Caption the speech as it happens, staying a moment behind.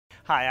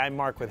Hi, I'm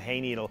Mark with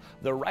Hayneedle.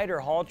 The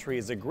Ryder Hall tree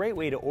is a great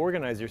way to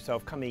organize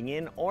yourself coming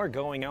in or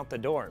going out the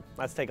door.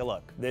 Let's take a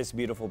look. This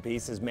beautiful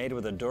piece is made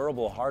with a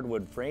durable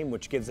hardwood frame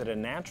which gives it a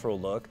natural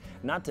look,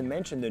 not to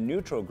mention the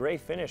neutral gray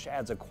finish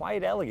adds a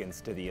quiet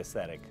elegance to the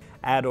aesthetic.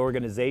 Add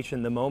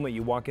organization the moment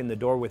you walk in the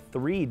door with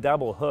 3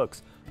 double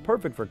hooks,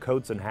 perfect for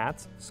coats and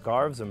hats,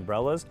 scarves,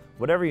 umbrellas,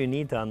 whatever you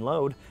need to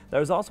unload.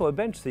 There's also a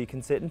bench so you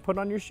can sit and put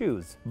on your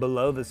shoes.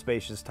 Below the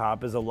spacious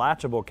top is a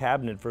latchable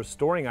cabinet for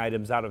storing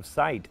items out of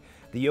sight.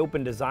 The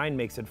open design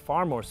makes it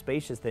far more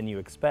spacious than you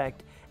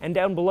expect, and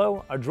down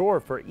below, a drawer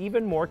for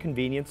even more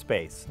convenient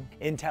space.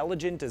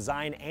 Intelligent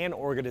design and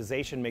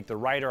organization make the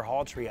Ryder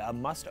Hall tree a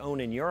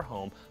must-own in your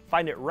home.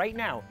 Find it right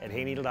now at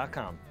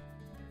Hayneedle.com.